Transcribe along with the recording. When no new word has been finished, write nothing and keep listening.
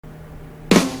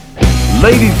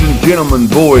Ladies and gentlemen,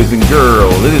 boys and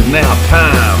girls, it is now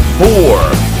time for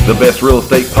the best real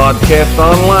estate podcast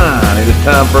online. It is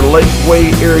time for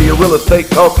Lakeway Area Real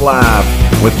Estate Talk Live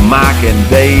with Mike and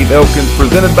Dave Elkins,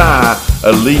 presented by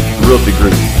Elite Realty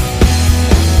Group.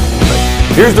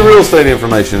 Here's the real estate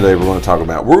information today we're going to talk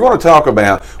about. We're going to talk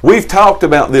about, we've talked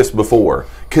about this before,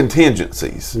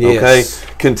 contingencies. Yes.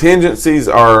 Okay? Contingencies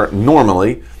are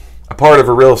normally a part of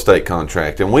a real estate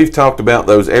contract, and we've talked about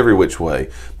those every which way,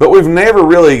 but we've never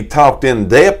really talked in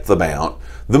depth about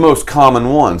the most common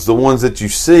ones, the ones that you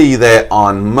see that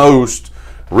on most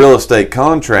real estate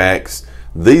contracts,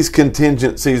 these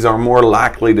contingencies are more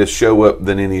likely to show up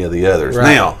than any of the others.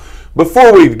 Right. Now,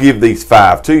 before we give these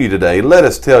 5 to you today, let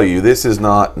us tell you this is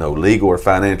not no legal or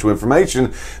financial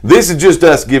information. This is just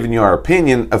us giving you our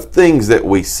opinion of things that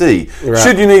we see. Right.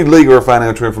 Should you need legal or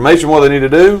financial information, what do they need to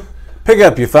do? Pick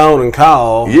up your phone and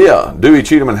call. Yeah, Dewey,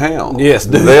 Cheatham, and Howe. Yes,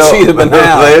 Dewey, Cheatham, and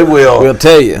Howe. They will. We'll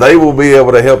tell you. They will be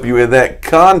able to help you in that.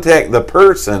 Contact the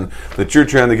person that you're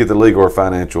trying to get the legal or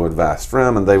financial advice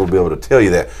from, and they will be able to tell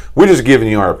you that. We're just giving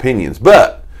you our opinions.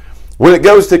 But when it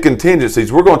goes to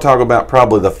contingencies, we're going to talk about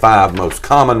probably the 5 most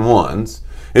common ones,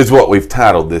 is what we've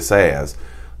titled this as.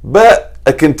 But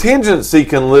a contingency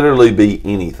can literally be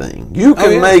anything. You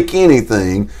can make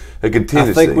anything a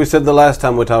contingency. I think we said the last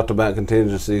time we talked about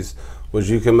contingencies was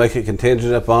you can make it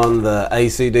contingent upon the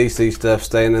AC/DC stuff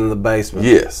staying in the basement.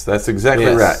 Yes, that's exactly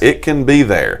right. It can be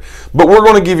there. But we're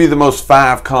going to give you the most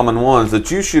 5 common ones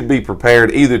that you should be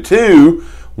prepared either to,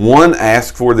 one,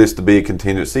 ask for this to be a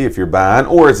contingency if you're buying,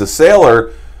 or as a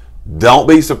seller, don't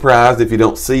be surprised if you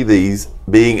don't see these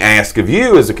being asked of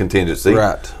you as a contingency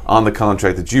on the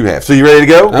contract that you have. So you ready to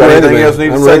go? Got anything else you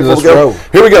need to say before we go?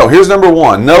 Here we go. Here's number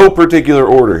 1. No particular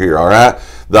order here, all right?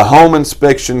 The home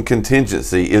inspection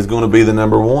contingency is going to be the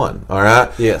number 1, all right?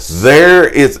 Yes. There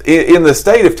is, in the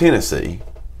state of Tennessee,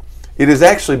 it is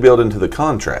actually built into the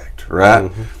contract, right?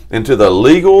 Mm-hmm. Into the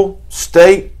legal,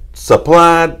 state,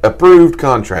 supplied, approved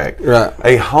contract. Right.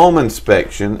 A home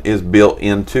inspection is built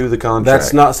into the contract.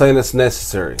 That's not saying it's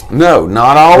necessary. No,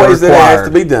 not always that it has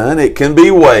to be done. It can be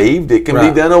waived. It can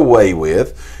be done away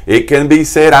with. It can be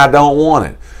said, I don't want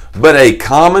it. But a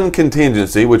common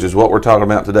contingency, which is what we're talking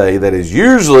about today, that is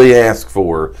usually asked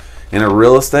for in a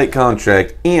real estate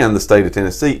contract in the state of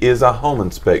Tennessee is a home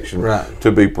inspection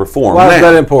to be performed. Why is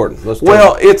that important?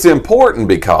 Well, it's important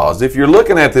because if you're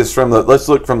looking at this from the, let's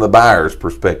look from the buyer's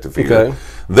perspective here. Okay.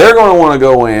 They're going to want to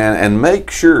go in and make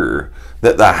sure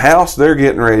that the house they're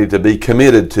getting ready to be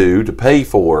committed to pay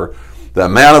for, the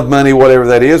amount of money, whatever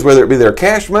that is, whether it be their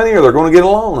cash money or they're going to get a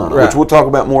loan on it, which we'll talk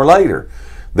about more later.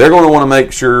 They're going to want to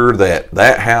make sure that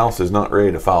that house is not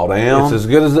ready to fall down. It's as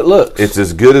good as it looks. It's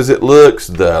as good as it looks.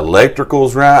 The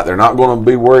electrical's right. They're not going to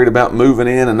be worried about moving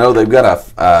in and know they've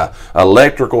got a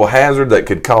electrical hazard that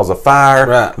could cause a fire.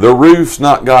 Right. The roof's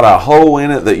not got a hole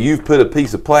in it that you've put a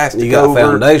piece of plastic over. You got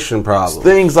foundation problems.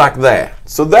 Things like that.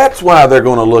 So that's why they're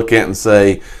going to look at and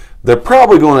say, they're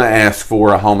probably going to ask for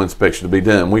a home inspection to be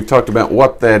done. We've talked about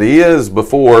what that is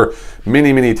before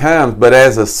many, many times, but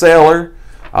as a seller,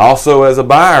 also as a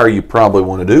buyer, you probably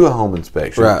want to do a home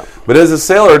inspection. Right. But as a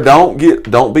seller,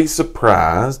 don't be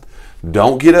surprised.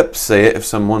 Don't get upset if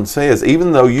someone says,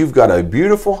 even though you've got a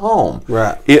beautiful home,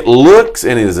 it looks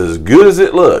and is as good as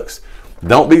it looks.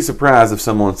 Don't be surprised if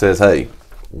someone says, hey,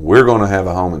 we're going to have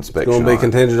a home inspection. It's going to be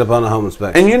contingent upon a home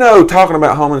inspection. And you know, talking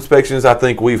about home inspections, I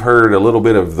think we've heard a little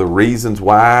bit of the reasons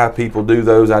why people do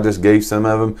those. I just gave some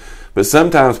of them. But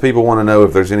sometimes people want to know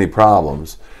if there's any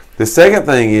problems. The second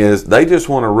thing is they just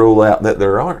want to rule out that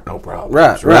there aren't no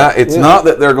problems. Right. It's not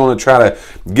that they're going to try to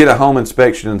get a home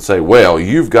inspection and say, well,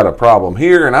 you've got a problem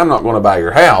here and I'm not going to buy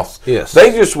your house. Yes.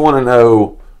 They just want to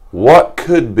know what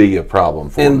could be a problem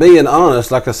for them. And being honest,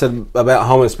 like I said about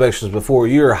home inspections before,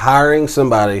 you're hiring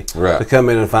somebody to come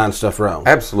in and find stuff wrong.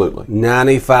 Absolutely.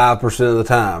 95% of the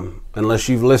time, unless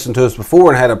you've listened to us before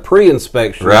and had a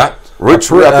pre-inspection. Right.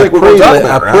 Which I think we're going to talk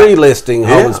about. A pre-listing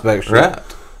home inspection. Right.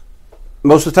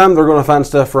 Most of the time, they're going to find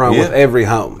stuff wrong with every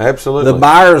home. Absolutely. The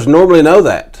buyers normally know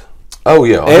that. Oh,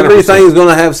 yeah. 100%. Everything's going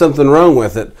to have something wrong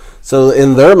with it. So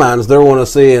in their minds, they're want to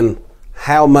see in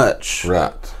how much.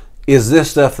 Right. Is this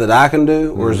stuff that I can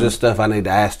do, or is this stuff I need to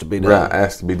ask to be done? Right,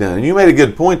 ask to be done. And you made a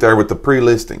good point there with the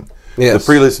pre-listing. Yes. The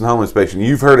pre-listing home inspection.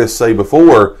 You've heard us say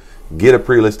before, get a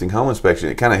pre-listing home inspection.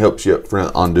 It kind of helps you up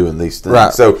front on doing these things.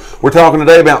 Right. So we're talking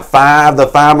today about the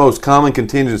five most common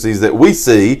contingencies that we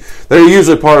see. They're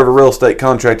usually part of a real estate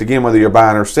contract. Again, whether you're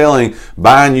buying or selling.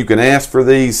 Buying, you can ask for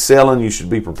these. Selling, you should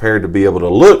be prepared to be able to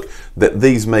look that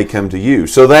these may come to you.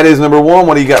 So that is number one.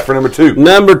 What do you got for number two?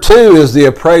 Number two is the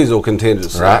appraisal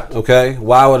contingency. Right. Okay.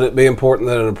 Why would it be important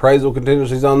that an appraisal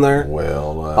contingency is on there?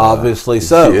 Well, obviously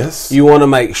so. Yes. You want to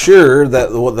make sure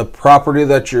that the property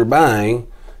that you're buying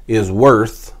is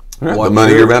worth the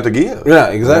money you're about to give. Yeah,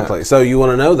 exactly. Right. So you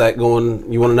want to know that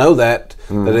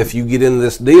that if you get in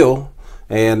this deal,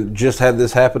 and just had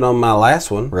this happen on my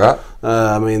last one. Right.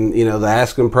 The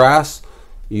asking price,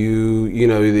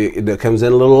 it comes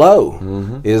in a little low.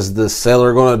 Mm-hmm. Is the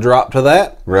seller going to drop to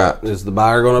that? Right. Is the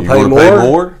buyer going to pay more? Pay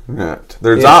more? Right.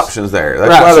 There's options there. That's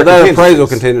right. why So that appraisal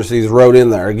contingency is wrote in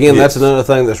there. Again, yes. That's another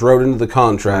thing that's wrote into the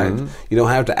contract. Mm-hmm. You don't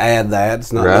have to add that.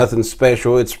 It's not nothing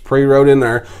special. It's pre-wrote in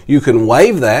there. You can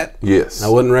waive that. Yes. I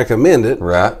wouldn't recommend it.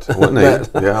 Right. I wouldn't need it.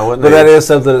 Yeah, I wouldn't. But that is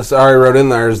something that's already wrote in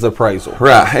there is the appraisal.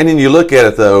 Right. And then you look at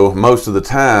it though, most of the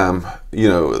time,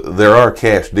 there are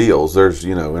cash deals. There's,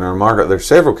 in our market, there's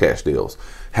several cash deals.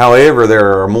 However,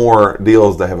 there are more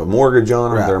deals that have a mortgage on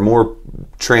them. Right. There are more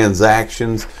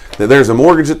transactions. There's a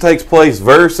mortgage that takes place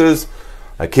versus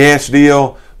a cash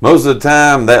deal. Most of the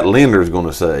time, that lender is going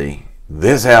to say,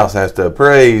 this house has to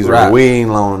appraise or we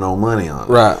ain't loaning no money on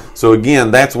it. Right. So again,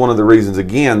 that's one of the reasons.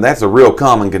 Again, that's a real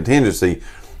common contingency.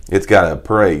 It's got to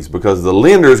appraise because the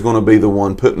lender is going to be the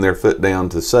one putting their foot down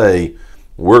to say,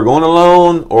 we're going to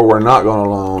loan or we're not going to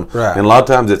loan. Right. And a lot of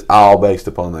times it's all based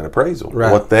upon that appraisal,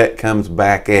 right. What that comes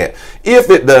back at. If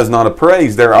it does not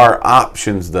appraise, there are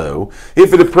options though.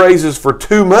 If it appraises for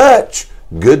too much,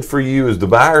 good for you as the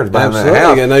buyers buying that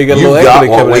house. You've got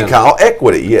what we call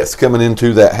equity, yes, coming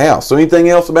into that house. So anything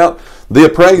else about the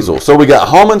appraisal? So we got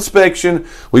home inspection,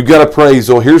 we've got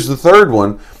appraisal. Here's the third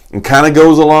one. And kind of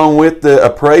goes along with the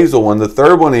appraisal one. The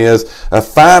third one is a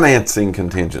financing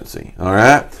contingency, all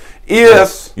right?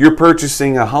 If you're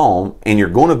purchasing a home and you're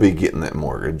going to be getting that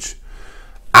mortgage,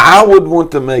 I would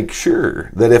want to make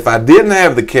sure that if I didn't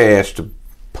have the cash to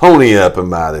pony up and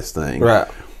buy this thing, right.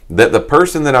 that the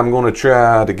person that I'm going to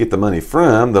try to get the money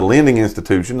from, the lending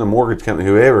institution, the mortgage company,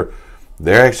 whoever,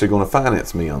 they're actually going to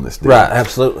finance me on this deal. Right,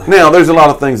 absolutely. Now, there's a lot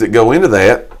of things that go into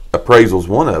that. Appraisal's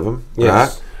one of them,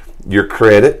 yes. Right? Your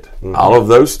credit, all of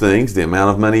those things, the amount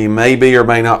of money you may be or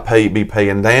may not be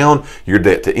paying down, your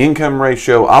debt to income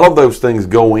ratio, all of those things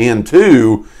go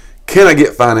into, can I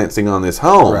get financing on this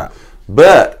home? Right.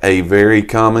 But a very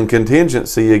common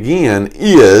contingency, again,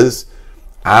 is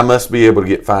I must be able to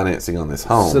get financing on this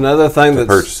home. It's another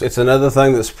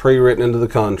thing that's pre-written into the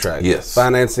contract. Yes.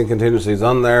 Financing contingencies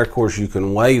on there. Of course, you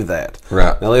can waive that.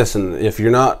 Right. Now, listen, if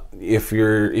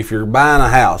you're buying a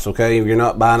house, okay, if you're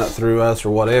not buying it through us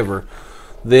or whatever,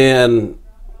 then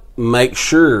make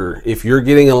sure if you're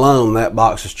getting a loan, that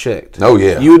box is checked. Oh,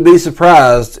 yeah. You would be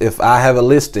surprised if I have a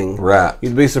listing. Right.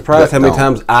 You'd be surprised how many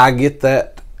times I get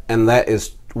that and that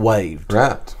is waived.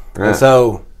 Right. And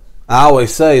so I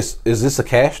always say, is this a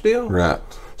cash deal? Right.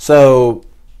 So,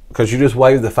 because you just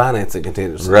waived the financing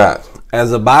contingency. Right.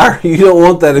 As a buyer, you don't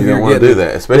want that if you're getting. You don't want to do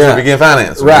that, especially if you're getting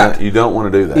financed. Right. You don't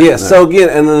want to do that. Yeah, no. So again,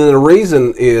 and then the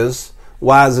reason is,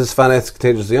 why is this financing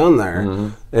contingency on there?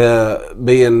 Mm-hmm.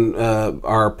 Being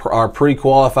our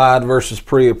pre-qualified versus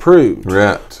pre-approved.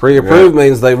 Right. Pre-approved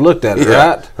means they've looked at it,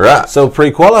 right? Right. So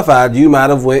pre-qualified, you might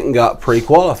have went and got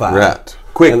pre-qualified. Right.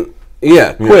 Quick.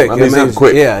 Quick. I mean, something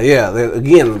quick. Yeah.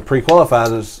 Again,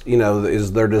 pre-qualified is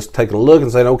they're just taking a look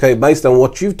and saying, okay, based on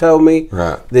what you've told me,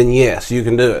 right, then yes, you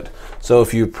can do it. So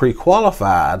if you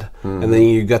pre-qualified and then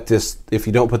you got this, if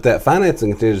you don't put that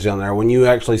financing contingency on there, when you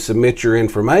actually submit your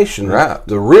information, right,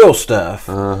 the real stuff,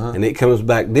 and it comes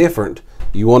back different,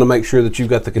 you want to make sure that you've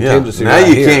got the contingency. Now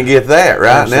you can't get that,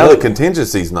 right? Absolutely. Now the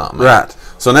contingency's not met. Right.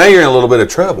 So now you're in a little bit of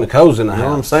trouble. Nicole's in the house. You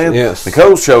know what I'm saying? Yes.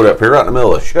 Nicole showed up here right in the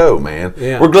middle of the show, man.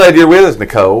 Yeah. We're glad you're with us,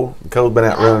 Nicole. Nicole's been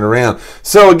out running around.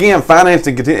 So again,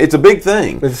 financing, it's a big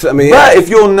thing. But if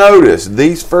you'll notice,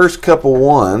 these first couple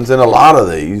ones, and a lot of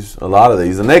these,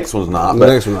 the next one's not,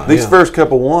 but these first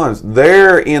couple ones,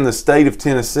 they're in the state of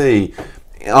Tennessee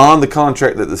on the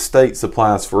contract that the state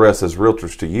supplies for us as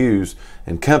realtors to use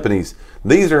and companies.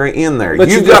 These are in there. But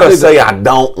You've you got to just say, I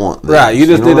don't want this. Right, you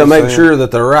just know need to what I'm make saying? sure that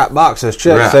the right box is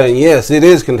checked, Right. saying yes, it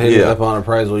is contingent Yeah. upon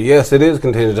appraisal. Yes, it is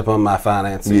contingent upon my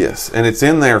financing. Yes, and it's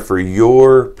in there for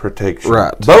your protection.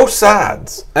 Right. Both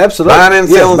sides. Absolutely. Buying and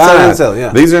Yes, selling buying and sides. selling,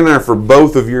 yeah. These are in there for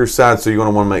both of your sides, so you're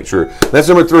going to want to make sure. That's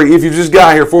number 3. If you just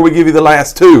got here, before we give you the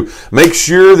last 2, make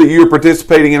sure that you're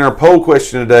participating in our poll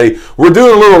question today. We're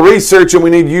doing a little research, and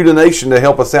we need you, the nation, to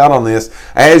help us out on this,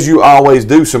 as you always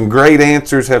do. Some great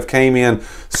answers have came in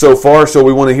so far, so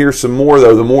we want to hear some more,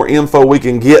 though. The more info we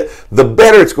can get, the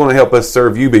better it's going to help us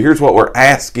serve you. But here's what we're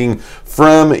asking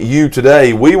from you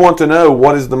today. We want to know,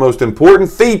 what is the most important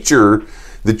feature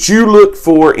that you look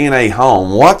for in a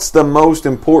home? What's the most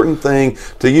important thing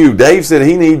to you? Dave said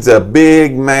he needs a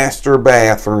big master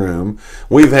bathroom.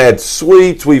 We've had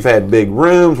suites, we've had big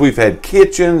rooms, we've had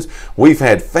kitchens, we've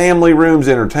had family rooms,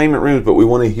 entertainment rooms, but we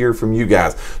want to hear from you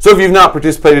guys. So if you've not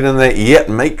participated in that yet,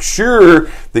 make sure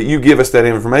that you give us that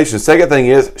information. Second thing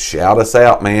is, shout us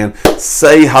out, man.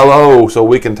 Say hello so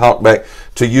we can talk back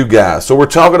to you guys. So we're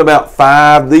talking about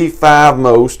the 5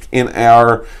 most in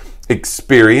our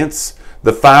experience.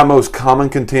 The 5 most common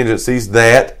contingencies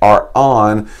that are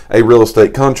on a real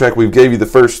estate contract. We've gave you the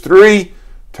first 3.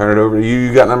 Turn it over to you.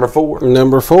 You got number 4.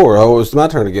 Number 4. Oh, it's my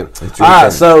turn again. All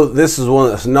right, so this is one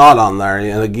that's not on there,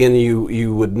 and again,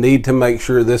 you would need to make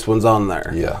sure this one's on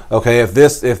there. Yeah. Okay. If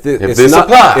this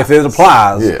applies. if it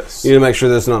applies, Yes. you need to make sure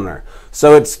this is on there.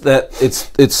 So it's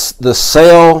the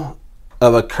sale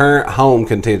of a current home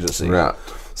contingency. Right.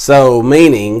 So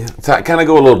meaning, So kind of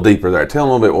go a little deeper there. Tell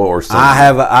them a little bit what we're saying.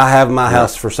 I have my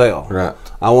house for sale. Right.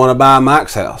 I want to buy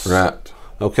Mike's house. Right.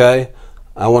 Okay.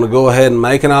 I want to go ahead and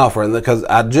make an offer, and because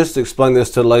I just explained this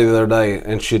to a lady the other day,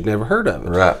 and she'd never heard of it.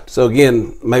 Right. So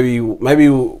again, maybe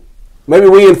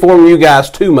we inform you guys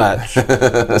too much.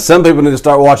 Some people need to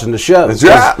start watching the show. That's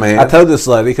right, man. I told this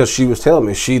lady because she was telling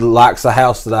me she likes the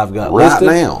house that I've got Right listed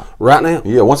now. Right now.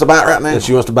 Yeah, what's about right now? And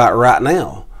she wants to buy it right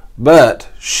now. But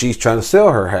she's trying to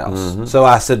sell her house. Mm-hmm. So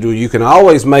I said, well, you can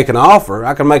always make an offer.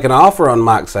 I can make an offer on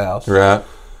Mike's house. Right.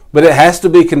 But it has to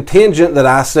be contingent that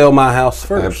I sell my house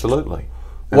first. Absolutely.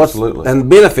 Absolutely. And the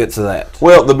benefits of that?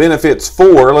 Well, the benefits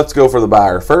for, let's go for the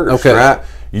buyer first, Okay. right?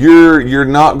 You're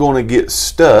not going to get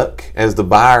stuck as the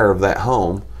buyer of that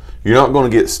home. You're not going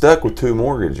to get stuck with 2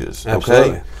 mortgages,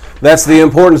 Absolutely. okay? That's the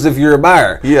importance if you're a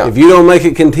buyer. Yeah. If you don't make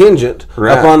it contingent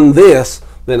Right. upon this,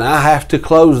 then I have to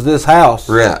close this house.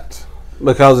 Right.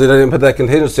 Because they didn't put that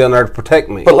contingency on there to protect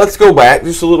me. But let's go back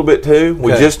just a little bit too.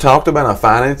 We Okay. just talked about a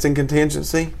financing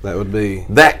contingency. That would be...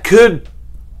 That could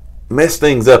mess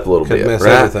things up a little Could bit, mess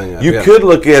right? everything up, You yeah. could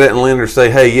look at it and lenders say,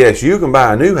 hey, yes, you can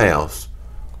buy a new house,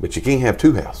 but you can't have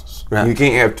 2 houses. Right. You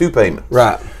can't have 2 payments.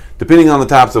 Right. Depending on the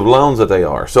types of loans that they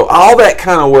are. So all that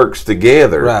kind of works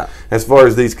together Right. as far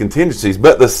as these contingencies.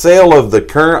 But the sale of the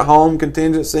current home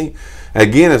contingency,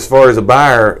 again, as far as a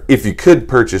buyer, if you could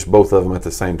purchase both of them at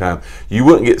the same time, you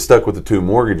wouldn't get stuck with the 2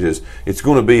 mortgages. It's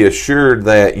going to be assured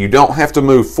that you don't have to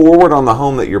move forward on the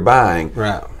home that you're buying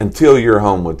Right. until your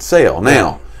home would sell.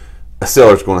 Now, a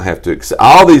seller's going to have to accept.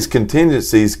 All these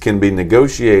contingencies can be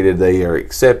negotiated. They are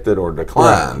accepted or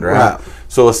declined, Right, right? right.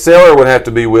 So a seller would have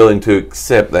to be willing to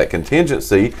accept that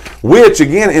contingency, which,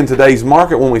 again, in today's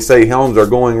market, when we say homes are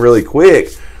going really quick,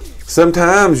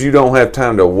 sometimes you don't have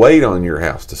time to wait on your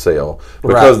house to sell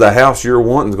because Right. the house you're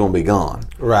wanting is going to be gone.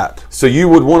 Right. So you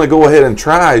would want to go ahead and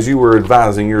try, as you were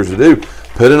advising yours to do,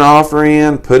 put an offer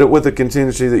in, put it with a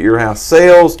contingency that your house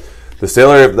sells. The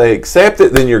seller, if they accept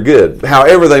it, then you're good.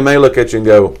 However, they may look at you and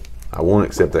go, I won't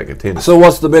accept that contingency. So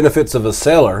what's the benefits of a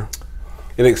seller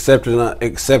in accepting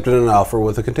an offer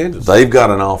with a contingency? They've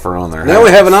got an offer on their house. Now we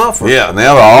have an offer. Yeah,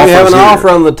 now the offer. We have an offer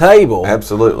on the table.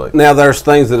 Absolutely. Now there's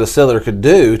things that a seller could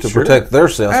do to protect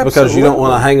themselves because you don't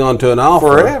want to hang on to an offer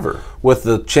Forever. with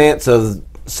the chance of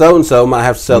so-and-so might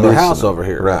have to sell their house over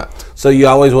here. Right. So you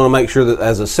always want to make sure that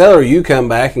as a seller you come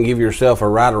back and give yourself a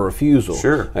right of refusal.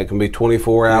 Sure. That can be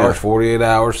 24 hours, Yeah. 48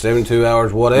 hours, 72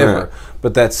 hours, whatever. Right.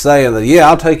 But that's saying that, yeah,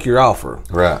 I'll take your offer.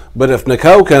 Right. But if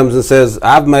Nicole comes and says,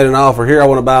 I've made an offer here, I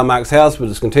want to buy Mike's house, but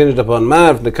it's contingent upon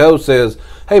mine. If Nicole says,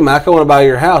 hey, Mike, I want to buy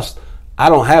your house, I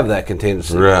don't have that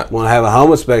contingency. Right. I want to have a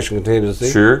home inspection contingency.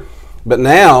 Sure. But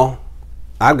now,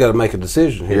 I've got to make a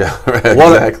decision here. Yeah, right,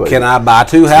 exactly. Can I buy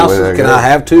 2 the way houses? that Can goes. I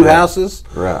have 2 Right. houses?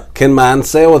 Right. Can mine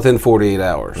sell within 48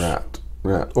 hours? Right.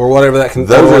 Right. Or whatever that can.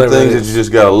 Those or are whatever things it that is. you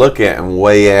just got to look at and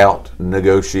weigh out,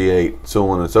 negotiate, so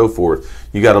on and so forth.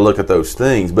 You got to look at those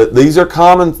things. But these are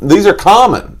common. These are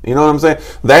common. You know what I'm saying?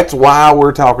 That's why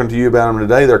we're talking to you about them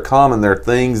today. They're common. They're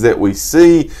things that we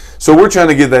see. So we're trying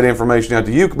to get that information out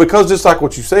to you because just like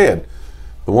what you said,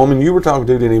 The woman you were talking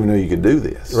to didn't even know you could do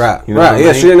this. Right. You know right. what I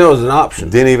Yeah, mean? she didn't know it was an option.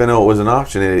 Didn't even know it was an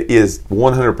option, and it is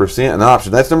 100% an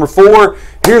option. That's number 4.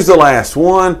 Here's the last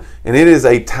one, and it is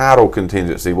a title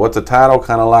contingency. What's a title?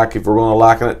 Kind of like, if we're going to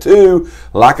liken it to,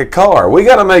 like a car. We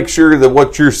got to make sure that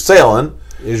what you're selling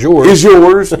Is yours. is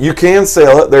yours. You can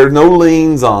sell it. There are no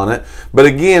liens on it. But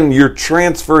again, you're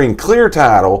transferring clear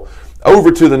title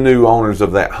over to the new owners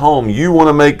of that home. You want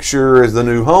to make sure, as the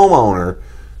new homeowner,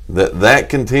 that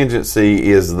contingency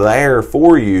is there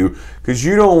for you, because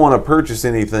you don't want to purchase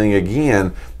anything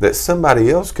again that somebody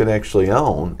else could actually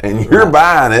own, and you're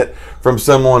buying it from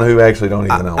someone who actually don't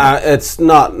even own it. It's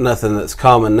not nothing that's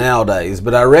common nowadays,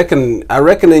 but I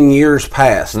reckon in years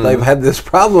past they've had this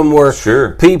problem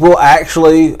where people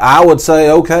actually, I would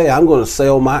say, okay, I'm going to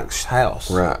sell Mike's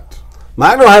house. Right.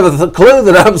 Mike don't have a clue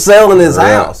that I'm selling his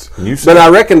house. But I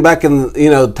reckon back in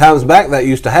times back that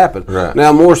used to happen. Right.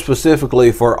 Now, more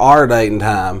specifically for our date and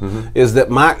time, is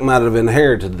that Mike might have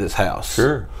inherited this house.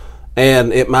 Sure.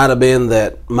 And it might have been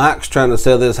that Mike's trying to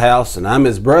sell this house, and I'm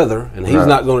his brother, and he's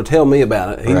not going to tell me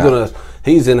about it.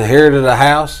 He's inherited a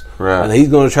house, and he's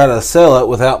going to try to sell it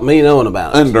without me knowing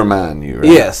about it. Undermine you.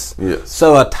 Right? Yes.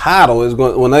 So a title is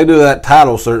going. When they do that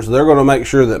title search, they're going to make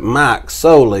sure that Mike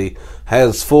solely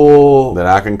has full that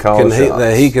I can call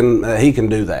that he can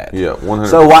do that. Yeah, 100%.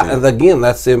 So again,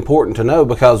 that's important to know,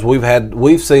 because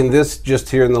we've seen this just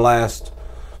here in the last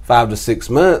 5 to 6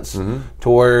 months, to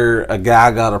where a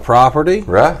guy got a property.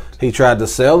 Right. He tried to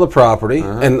sell the property,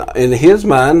 and in his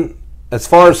mind, as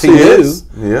far as he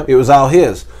knew, it was all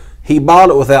his. He bought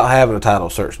it without having a title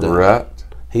search done. Right.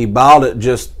 He bought it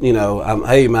just, hey,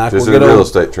 Mike, Just we're good, real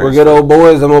estate transfer. we're good old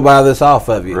boys. I'm going to buy this off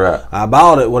of you. Right. I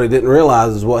bought it. What he didn't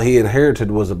realize is what he inherited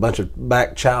was a bunch of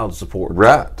back child support.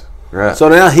 Right. Right. So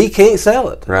now he can't sell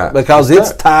it. Right. Because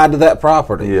it's tied to that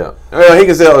property. Yeah. Well, he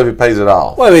can sell it if he pays it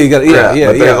off. Well, I mean, you got,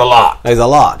 but there's a lot. There's a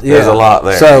lot. Yeah. There's a lot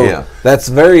there. So that's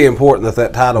very important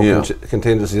that title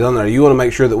contingency is on there. You want to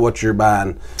make sure that what you're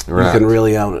buying, you can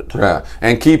really own it. Right.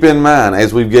 And keep in mind,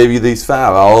 as we gave you these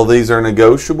 5, all of these are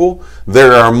negotiable.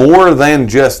 There are more than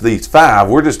just these 5.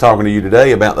 We're just talking to you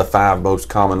today about the 5 most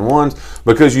common ones,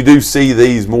 because you do see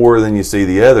these more than you see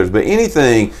the others. But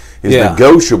anything is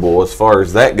negotiable as far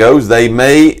as that goes. They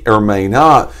may or may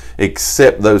not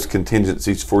accept those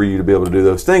contingencies for you to be able to do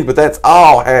those things, but that's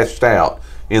all hashed out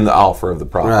in the offer of the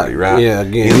property, right? Yeah,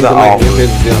 again, in you the can make offer.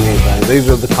 contingency on anything. These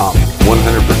are the common.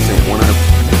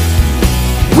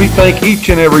 100%. We thank each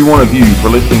and every one of you for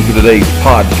listening to today's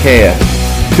podcast.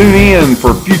 Tune in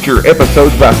for future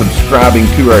episodes by subscribing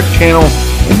to our channel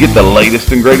and get the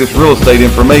latest and greatest real estate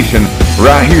information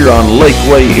right here on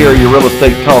Lakeway Area Real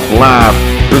Estate Talk Live,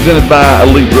 presented by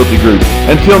Elite Realty Group.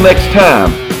 Until next time,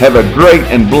 have a great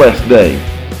and blessed day.